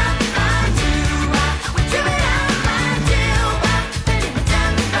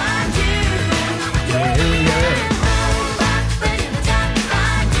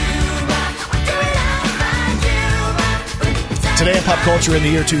 Today in pop culture in the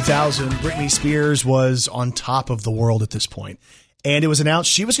year 2000, Britney Spears was on top of the world at this point. And it was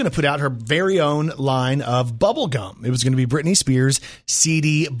announced she was going to put out her very own line of bubble gum. It was going to be Britney Spears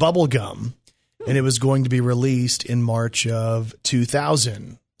CD Bubble Gum. And it was going to be released in March of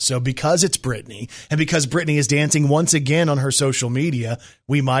 2000. So because it's Britney, and because Britney is dancing once again on her social media,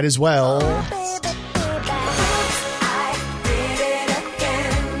 we might as well...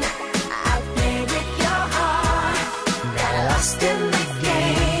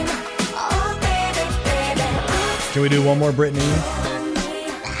 Can we do one more, Britney?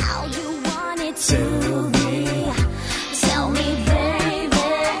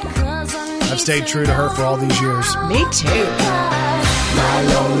 I've stayed true to her for all these years. Me too. My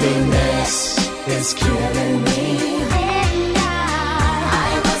loneliness is killing me.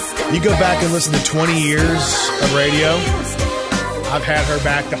 You go back and listen to 20 years of radio. I've had her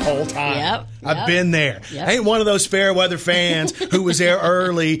back the whole time. Yep. I've been there. Yep. I ain't one of those fair weather fans who was there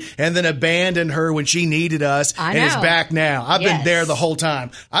early and then abandoned her when she needed us I and is know. back now. I've been Yes. there the whole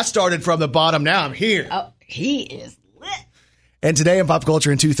time. I started from the bottom. Now I'm here. Oh, he is lit. And today in pop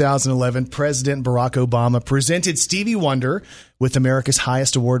culture in 2011, President Barack Obama presented Stevie Wonder with America's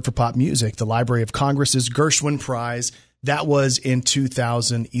highest award for pop music, the Library of Congress's Gershwin Prize. That was in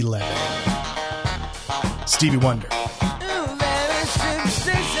 2011. Stevie Wonder. There's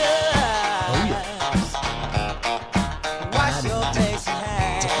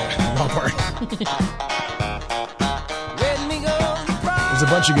a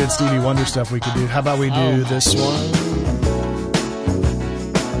bunch of good Stevie Wonder stuff we could do. How about we do this one?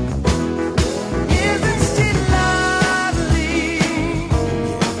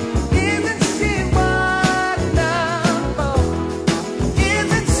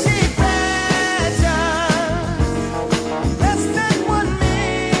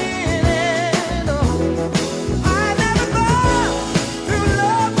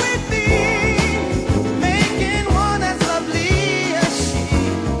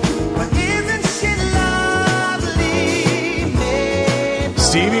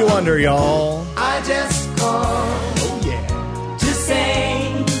 Stevie Wonder, y'all. I just called to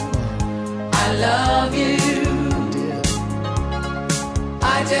say I love you.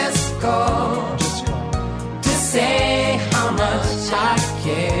 I just called to say how much I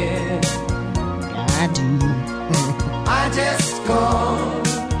care. I do. I just called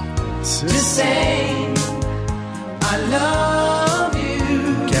to say I love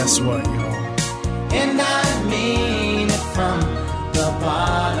you. Guess what, y'all? And I mean it from the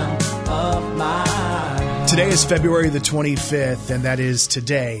bottom of my heart. Today is February the 25th, and that is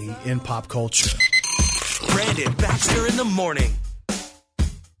Today in Pop Culture. Brandon Baxter in the morning.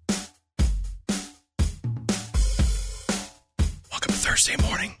 Welcome to Thursday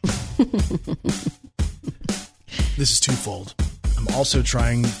morning. This is twofold. I'm also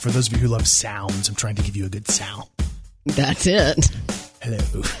trying, for those of you who love sounds, I'm trying to give you a good sound. That's it.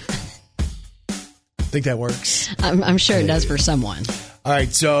 Hello. Think that works? I'm sure it does for someone. All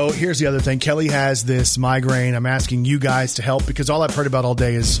right, so here's the other thing. Kelly has this migraine. I'm asking you guys to help because all I've heard about all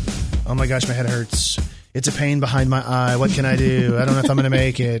day is, oh my gosh, my head hurts. It's a pain behind my eye. What can I do? I don't know if I'm going to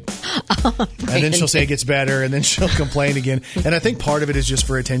make it. And then she'll say it gets better, and then she'll complain again. And I think part of it is just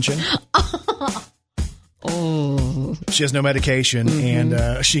for attention. Oh. She has no medication,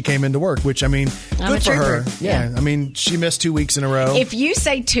 and she came into work, which, I mean, good for her. Yeah. I mean, she missed 2 weeks in a row. If you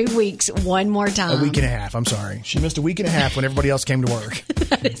say 2 weeks one more time. A week and a half, I'm sorry. She missed a week and a half when everybody else came to work.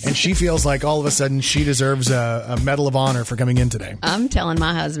 And she feels like all of a sudden she deserves a Medal of Honor for coming in today. I'm telling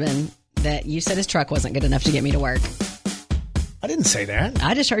my husband that you said his truck wasn't good enough to get me to work. I didn't say that.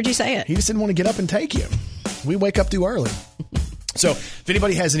 I just heard you say it. He just didn't want to get up and take you. We wake up too early. So if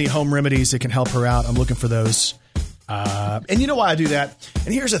anybody has any home remedies that can help her out, I'm looking for those. And you know why I do that?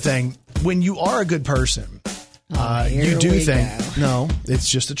 And here's the thing. When you are a good person, you do things. No, it's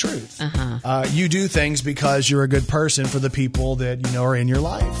just the truth. You do things because you're a good person for the people that you know are in your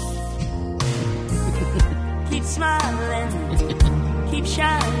life. Keep smiling, keep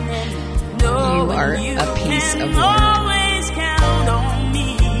shining. You are a piece of work. Always count on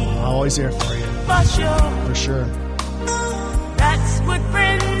me. I'm always there for you. For sure. For sure. That's what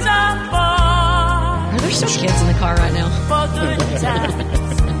friends are for. Are there still kids in the car right now? For good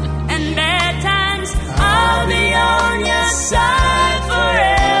times and bad times, I'll be on your side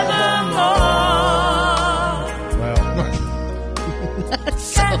forevermore. Well,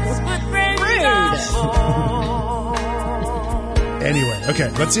 That's what friends are for. anyway, okay,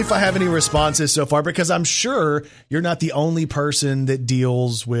 let's see if I have any responses so far, because I'm sure you're not the only person that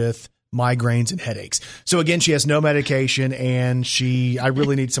deals with migraines and headaches. So again, she has no medication, and I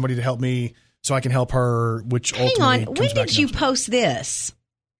really need somebody to help me so I can help her, which hang ultimately on. comes When back did you down to me. post this?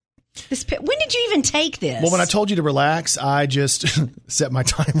 When did you even take this? Well, when I told you to relax, I just set my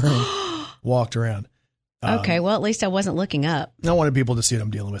timer and walked around. Okay, well, at least I wasn't looking up. I wanted people to see what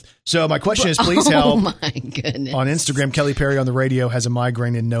I'm dealing with. So my question is, please help. Oh, my goodness. On Instagram, Kelly Perry on the radio has a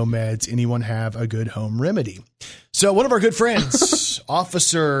migraine and no meds. Anyone have a good home remedy? So one of our good friends,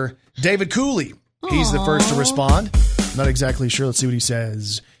 Officer David Cooley, he's the first to respond. I'm not exactly sure. Let's see what he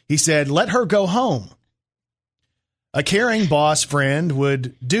says. He said, let her go home. A caring boss friend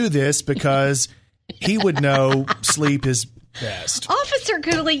would do this because he would know sleep is best. Officer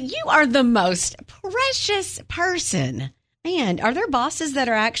Cooley, you are the most precious person. Man, are there bosses that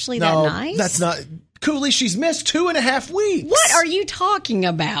are actually that nice? That's not. Cooley, she's missed 2.5 weeks. What are you talking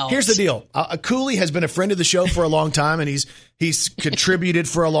about? Here's the deal. Cooley has been a friend of the show for a long time, and he's contributed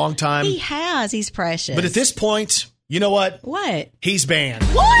for a long time. He has. He's precious. But at this point, you know what? What? He's banned.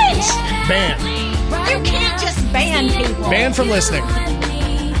 What? Banned. You can't just ban people. Banned from listening.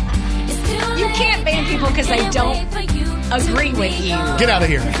 You can't ban people because they don't agree with you. Get out of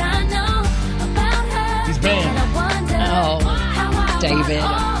here. He's banned. Oh, David.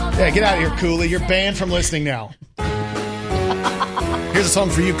 Yeah, get out of here, Cooley. You're banned from listening now. Here's a song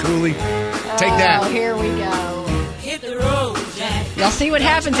for you, Cooley. Take that. Oh, here we go. Hit the Y'all see what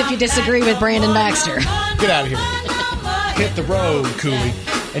happens if you disagree with Brandon Baxter. Get out of here. Hit the road, Cooley,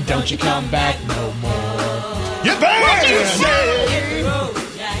 and don't you come back no more. You're banned!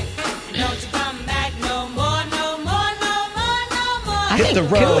 I think the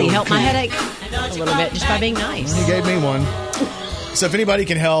road, Cooley helped my Cooley. headache a little bit just by being nice. He gave me one. So if anybody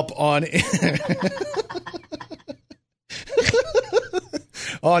can help on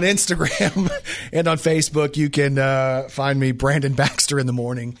on Instagram and on Facebook, you can find me, Brandon Baxter in the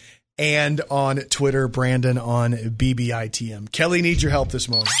morning, and on Twitter, Brandon on BBITM. Kelly needs your help this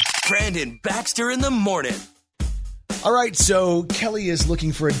morning. Brandon Baxter in the morning. All right, so Kelly is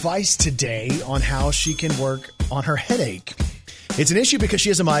looking for advice today on how she can work on her headache. It's an issue because she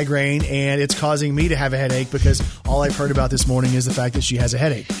has a migraine, and it's causing me to have a headache because all I've heard about this morning is the fact that she has a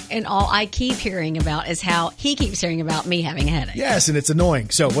headache. And all I keep hearing about is how he keeps hearing about me having a headache. Yes, and it's annoying.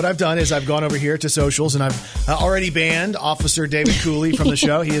 So what I've done is I've gone over here to socials, and I've already banned Officer David Cooley from the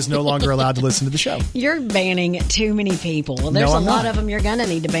show. He is no longer allowed to listen to the show. You're banning too many people. Well, there's No, a I'm lot not. of them you're going to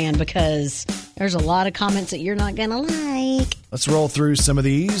need to ban because there's a lot of comments that you're not going to like. Let's roll through some of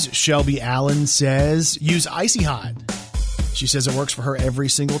these. Shelby Allen says, use Icy Hot. She says it works for her every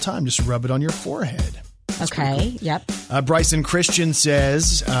single time. Just rub it on your forehead. Okay, yep. Bryson Christian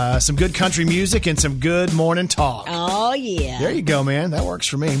says, some good country music and some good morning talk. Oh, yeah. There you go, man. That works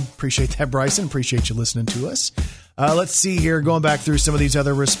for me. Appreciate that, Bryson. Appreciate you listening to us. Let's see here. Going back through some of these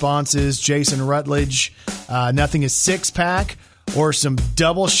other responses. Jason Rutledge, nothing is six-pack or some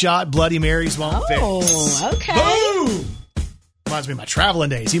double-shot Bloody Marys won't fix. Oh, okay. Boom! Reminds me of my traveling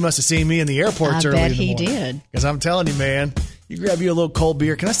days. He must have seen me in the airports I early bet in the he morning. did. Because I'm telling you, man, you grab you a little cold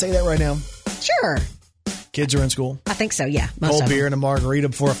beer. Can I say that right now? Sure. Kids are in school. I think so, yeah. Most Cold of them. beer and a margarita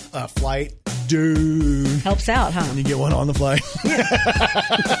before a flight. Dude. Helps out, huh? And you get one on the flight.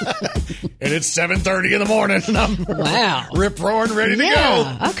 And it's 7:30 in the morning, and I'm Wow. rip-roaring ready to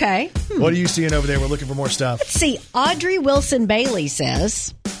Yeah, okay. go. What are you seeing over there? We're looking for more stuff. Let's see. Audrey Wilson Bailey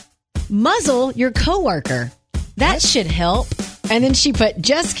says, muzzle your coworker. That should help. And then she put,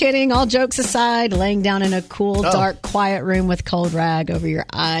 just kidding, all jokes aside, laying down in a cool, dark, quiet room with cold rag over your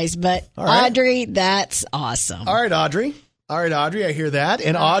eyes. But All right. Audrey, that's awesome. All right, Audrey. I hear that.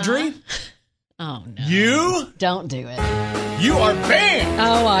 And Audrey, Oh, no. you Don't do it. are banned.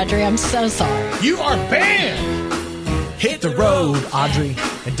 Oh, Audrey, I'm so sorry. You are banned. Hit the road, Audrey,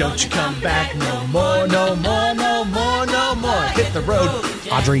 and don't you come back no more, no more, no more, no more. Hit the road,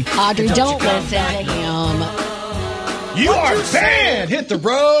 Audrey. Audrey, and don't you come listen to back. him. You are banned. Hit the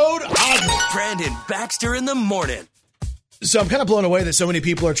road, Audrey. Brandon Baxter in the morning. So I'm kind of blown away that so many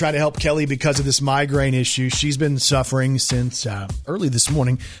people are trying to help Kelly because of this migraine issue. She's been suffering since early this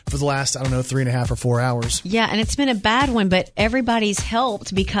morning for the last, 3.5 or 4 hours. Yeah, and it's been a bad one, but everybody's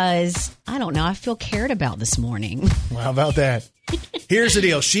helped because, I feel cared about this morning. Well, how about that? Here's the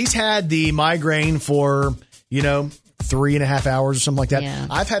deal. She's had the migraine for, 3.5 hours or something like that. Yeah.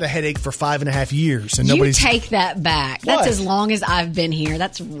 I've had a headache for 5.5 years, and You nobody's. take that back. What? That's as long as I've been here.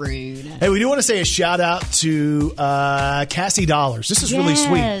 That's rude. Hey, we do want to say a shout out to Cassie Dollars. This is really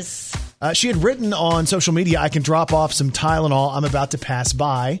sweet. Yes. She had written on social media, I can drop off some Tylenol. I'm about to pass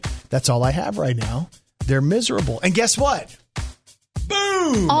by. That's all I have right now. They're miserable. And guess what?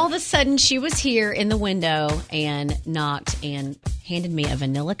 Boom! All of a sudden, she was here in the window and knocked and handed me a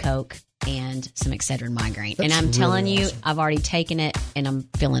vanilla Coke and some Excedrin migraine. That's and I'm really telling you, awesome. I've already taken it and I'm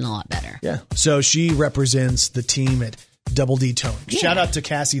feeling a lot better. Yeah. So she represents the team at Double D Tone. Shout out to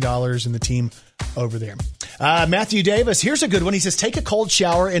Cassie Dollars and the team over there. Matthew Davis, here's a good one. He says, take a cold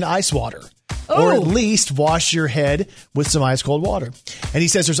shower in ice water. Or at least wash your head with some ice cold water. And he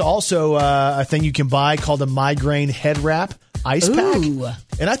says there's also a thing you can buy called a migraine head wrap ice pack.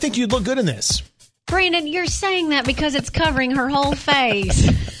 And I think you'd look good in this. Brandon, you're saying that because it's covering her whole face.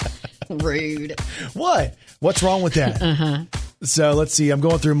 Rude. What? What's wrong with that? So let's see. I'm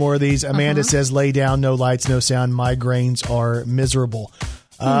going through more of these. Amanda says, lay down, no lights, no sound. Migraines are miserable.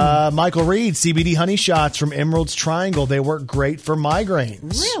 Michael Reed, CBD honey shots from Emerald's Triangle. They work great for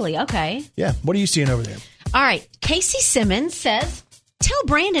migraines. Really? Okay. Yeah. What are you seeing over there? All right. Casey Simmons says, tell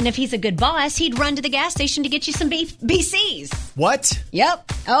Brandon if he's a good boss, he'd run to the gas station to get you some BCs. What?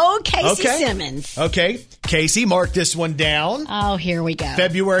 Yep. Oh, Casey Okay. Simmons. Okay. Casey, mark this one down. Oh, here we go.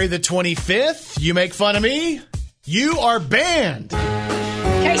 February the 25th. You make fun of me. You are banned.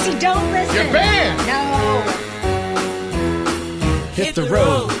 Casey, don't listen. You're banned. No. Hit the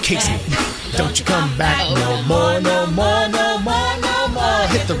road, Casey. Don't you come back no more, no more, no more, no more.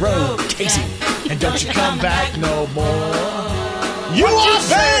 Hit the road, Casey. And don't you come back no more. You are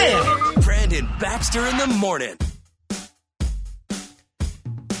banned. Brandon Baxter in the morning.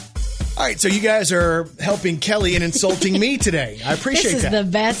 All right, so you guys are helping Kelly and insulting me today. I appreciate This is that. the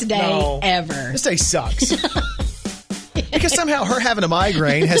best day ever. This day sucks. Because somehow her having a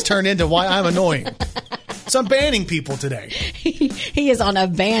migraine has turned into why I'm annoying. So I'm banning people today. He is on a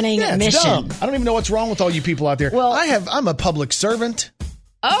banning Yeah, it's mission. dumb. I don't even know what's wrong with all you people out there. Well- I'm a public servant.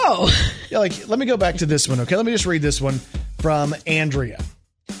 Oh. Yeah, like, let me go back to this one, okay? Let me just read this one from Andrea.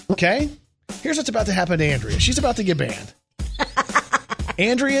 Okay? Here's what's about to happen to Andrea. She's about to get banned.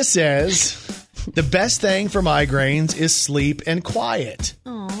 Andrea says, the best thing for migraines is sleep and quiet.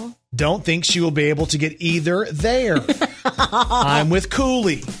 Aww. Don't think she will be able to get either there. I'm with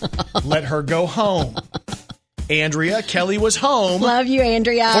Cooley. Let her go home. Andrea, Kelly was home Love you,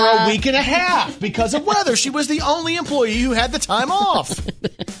 Andrea. for a week and a half because of weather. She was the only employee who had the time off.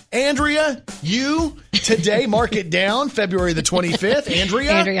 Andrea, you today, mark it down, February the 25th.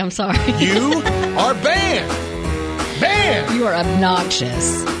 Andrea, I'm sorry. you are banned. Banned. You are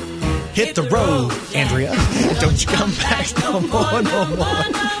obnoxious. Hit the road, Andrea. Don't you come back no more, no more.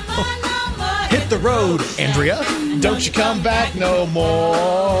 Hit the road, Andrea. Don't you come back no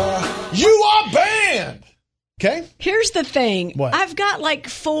more. You are banned. Okay. Here's the thing. What? I've got like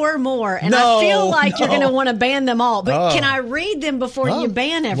 4 more, and No, I feel like you're no. going to want to ban them all. But Oh. can I read them before you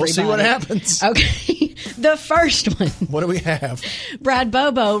ban everybody? We'll see what happens. Okay. The first one. What do we have? Brad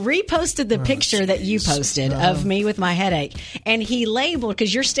Bobo reposted the picture that you posted of me with my headache. And he labeled,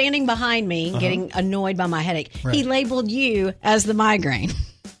 because you're standing behind me getting annoyed by my headache, Right. he labeled you as the migraine.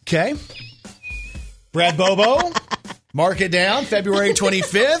 Okay. Brad Bobo, mark it down, February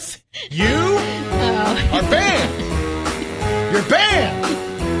 25th. You are banned. You're banned.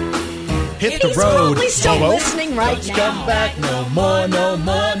 Hit the He's road, probably still Bobo. listening right Don't you now. come back no more, no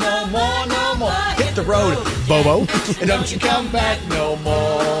more, no more, no more. Hit the road, Bobo. And don't you come back no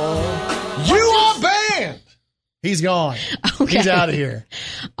more. You are banned. He's gone. Okay. He's out of here.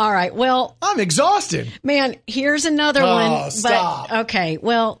 All right. Well, I'm exhausted. man, here's another Oh, one. stop. But, okay.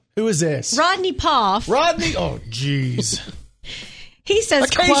 Well, Who is this? Rodney Poff, Rodney. Oh, jeez. he says,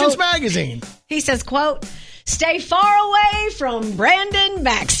 Occasions quote, Magazine. he says, quote, stay far away from Brandon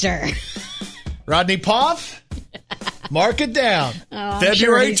Baxter. Rodney Poff, mark it down. I'm February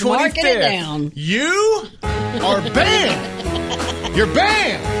sure he's 25th. marking it down. You are banned. You're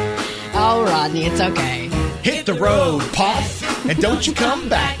banned. Oh, Rodney, it's okay. Hit the road, Poff, and don't you come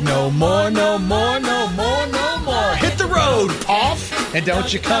back no more, no more, no more, no more. Hit the road, Poff, and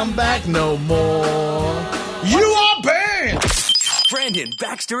don't you come back no more. You are banned. Brandon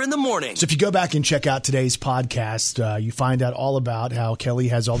Baxter in the morning. So if you go back and check out today's podcast, you find out all about how Kelly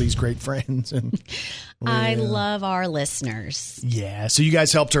has all these great friends. And I love our listeners. yeah, so you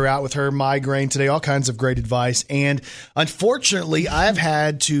guys helped her out with her migraine today, all kinds of great advice. And unfortunately, I've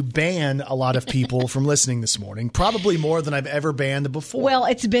had to ban a lot of people from listening this morning, probably more than I've ever banned before. Well,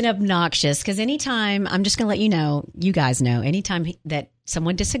 it's been obnoxious because anytime, I'm just going to let you know, you guys know, anytime that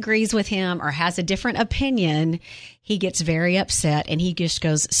someone disagrees with him or has a different opinion, he gets very upset and he just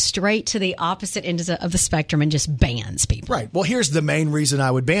goes straight to the opposite end of the spectrum and just bans people. Right. Well, here's the main reason I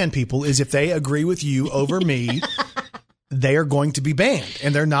would ban people is if they agree with you over me, they are going to be banned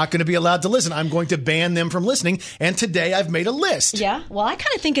and they're not going to be allowed to listen. I'm going to ban them from listening. And today I've made a list Yeah. Well, I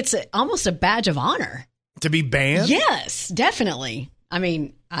kind of think it's almost a badge of honor. to be banned. Yes, definitely. I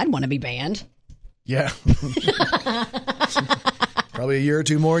mean, I'd want to be banned. Yeah. Probably a year or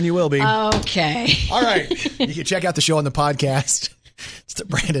two more and you will be. Okay. All right. You can check out the show on the podcast. It's the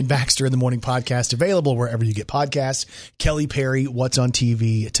Brandon Baxter in the Morning podcast, available wherever you get podcasts. Kelly Perry, What's on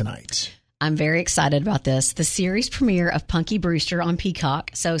TV tonight? I'm very excited about this. The series premiere of Punky Brewster on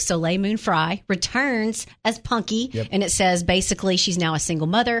Peacock. So Soleil Moon Frye returns as Punky. Yep. And it says basically she's now a single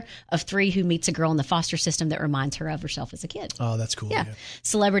mother of 3 who meets a girl in the foster system that reminds her of herself as a kid. Oh, that's cool. Yeah.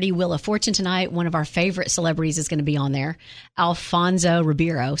 Celebrity Wheel of Fortune tonight. One of our favorite celebrities is going to be on there, Alfonso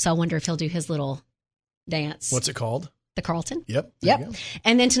Ribeiro. So I wonder if he'll do his little dance. What's it called? The Carlton? Yep. There you Yep. go.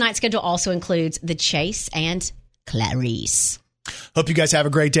 And then tonight's schedule also includes The Chase and Clarice. Hope you guys have a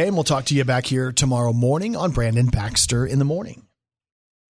great day, and we'll talk to you back here tomorrow morning on Brandon Baxter in the Morning.